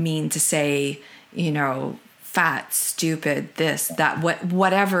didn't mean to say, fat, stupid, this, that,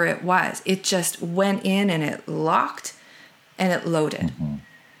 whatever it was. It just went in and it locked and it loaded. Mm-hmm.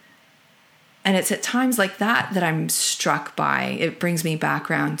 And it's at times like that I'm struck by. It brings me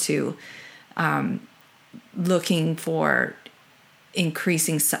back around to looking for increased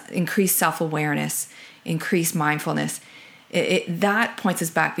self-awareness, increased mindfulness. That points us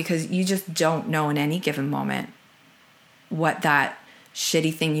back because you just don't know in any given moment what that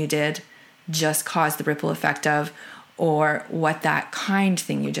shitty thing you did just caused the ripple effect of, or what that kind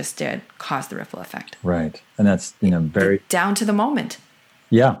thing you just did caused the ripple effect. Right. And that's, very down to the moment.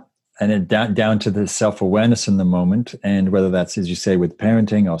 Yeah. And then down to the self-awareness in the moment. And whether that's, as you say, with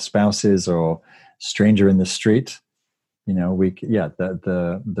parenting or spouses or stranger in the street,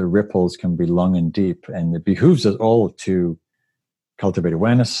 the ripples can be long and deep, and it behooves us all to cultivate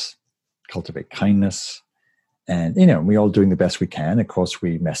awareness, cultivate kindness. And, we all doing the best we can. Of course,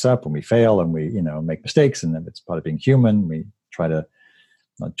 we mess up and we fail and we, make mistakes, and it's part of being human. We try to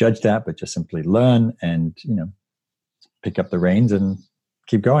not judge that, but just simply learn and, pick up the reins and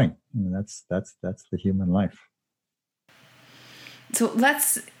keep going. That's the human life. So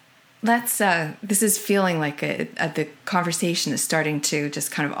let's this is feeling like the conversation is starting to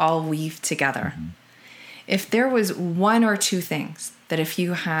just kind of all weave together. Mm-hmm. If there was one or two things that if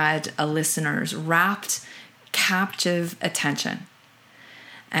you had a listener's rapt, captive attention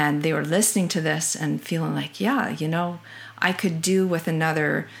and they were listening to this and feeling like, I could do with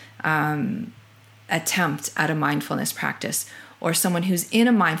another attempt at a mindfulness practice, or someone who's in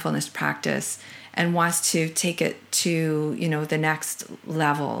a mindfulness practice and wants to take it to, the next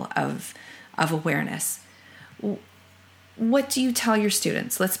level of awareness. What do you tell your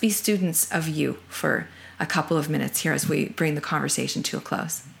students? Let's be students of you for a couple of minutes here as we bring the conversation to a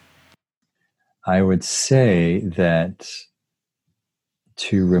close. I would say that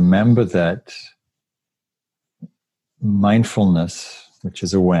to remember that mindfulness, which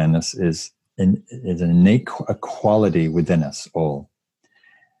is awareness, is an innate quality within us all.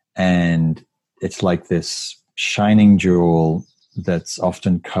 And it's like this shining jewel that's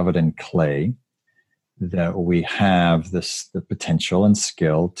often covered in clay, that we have the potential and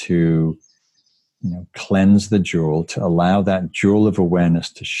skill to, cleanse the jewel, to allow that jewel of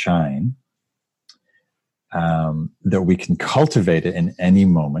awareness to shine, that we can cultivate it in any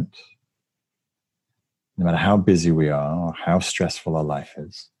moment, no matter how busy we are or how stressful our life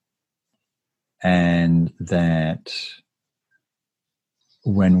is. And that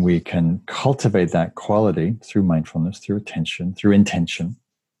when we can cultivate that quality through mindfulness, through attention, through intention,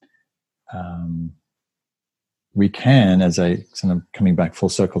 we can, as I kind of coming back full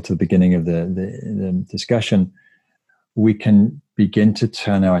circle to the beginning of the discussion, we can begin to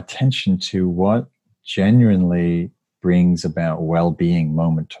turn our attention to what genuinely brings about well-being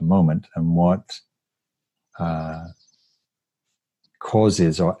moment to moment, and what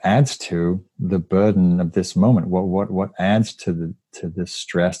causes or adds to the burden of this moment. What adds to the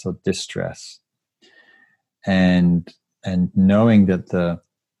stress or distress, and knowing that the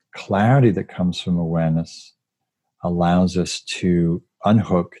clarity that comes from awareness allows us to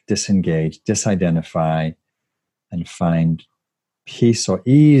unhook, disengage, disidentify, and find peace or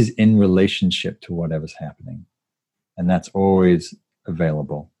ease in relationship to whatever's happening. And that's always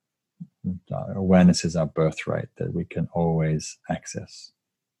available. Awareness is our birthright that we can always access.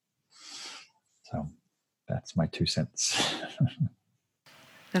 So that's my 2 cents.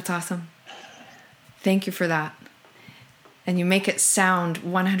 That's awesome. Thank you for that. And you make it sound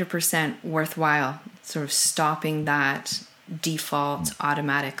 100% worthwhile, sort of stopping that default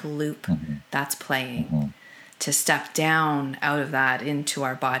automatic loop that's playing, to step down out of that into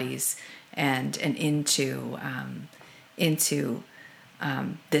our bodies and into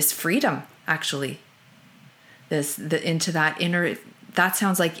this freedom, actually. Into that inner, that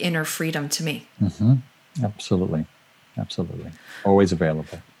sounds like inner freedom to me. Absolutely. Always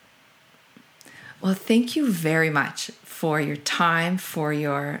available. Well, thank you very much for your time, for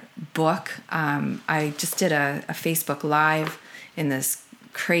your book. I just did a Facebook Live in this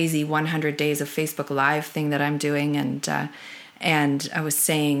crazy 100 days of Facebook Live thing that I'm doing. And I was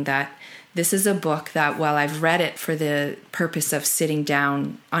saying that this is a book that, while I've read it for the purpose of sitting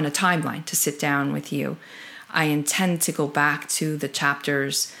down on a timeline to sit down with you, I intend to go back to the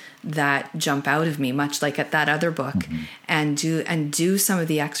chapters that jump out of me, much like at that other book, and do some of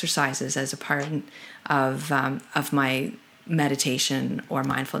the exercises as a part of my meditation or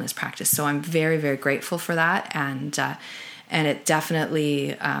mindfulness practice. So I'm very, very grateful for that, and it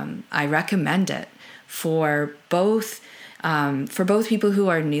definitely I recommend it for both people who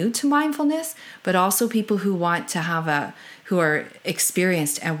are new to mindfulness, but also people who want to who are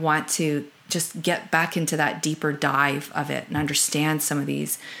experienced and want to just get back into that deeper dive of it and understand some of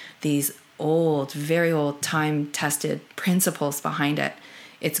these old, very old, time-tested principles behind it.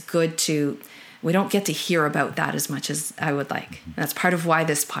 It's good we don't get to hear about that as much as I would like. And that's part of why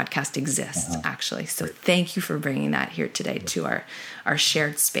this podcast exists, actually. So thank you for bringing that here today to our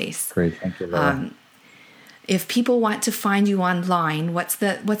shared space. Great, thank you, Laura. If people want to find you online, what's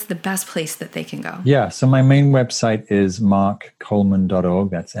the best place that they can go? Yeah, so my main website is markcoleman.org.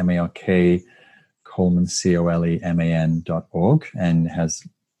 That's MARK Coleman, COLEMAN.org, and has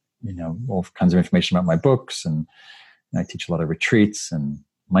all kinds of information about my books, and I teach a lot of retreats and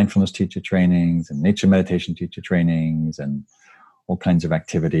mindfulness teacher trainings and nature meditation teacher trainings and all kinds of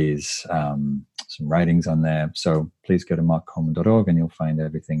activities, some writings on there. So please go to markcoleman.org and you'll find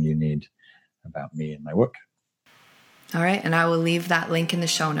everything you need about me and my work. All right, and I will leave that link in the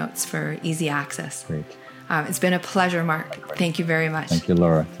show notes for easy access. Great. It's been a pleasure, Mark. Thank you very much. Thank you,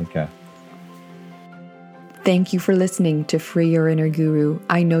 Laura. Take care. Thank you for listening to Free Your Inner Guru.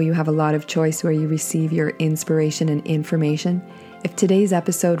 I know you have a lot of choice where you receive your inspiration and information. If today's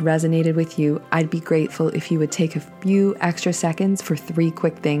episode resonated with you, I'd be grateful if you would take a few extra seconds for 3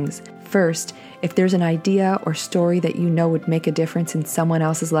 quick things. First, if there's an idea or story that you know would make a difference in someone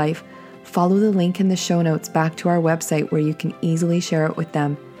else's life, follow the link in the show notes back to our website where you can easily share it with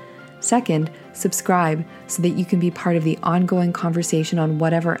them. Second, subscribe so that you can be part of the ongoing conversation on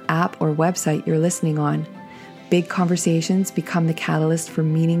whatever app or website you're listening on. Big conversations become the catalyst for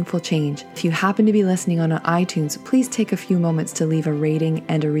meaningful change. If you happen to be listening on iTunes, please take a few moments to leave a rating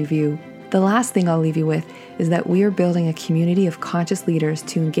and a review. The last thing I'll leave you with is that we are building a community of conscious leaders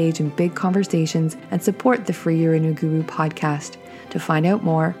to engage in big conversations and support the Free Your Inner Guru podcast. To find out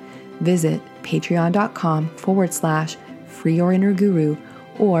more, visit patreon.com/Free Your Inner Guru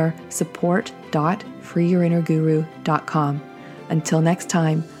or support www.freeyourinnerguru.com. Until next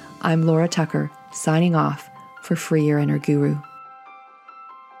time, I'm Laura Tucker, signing off for Free Your Inner Guru.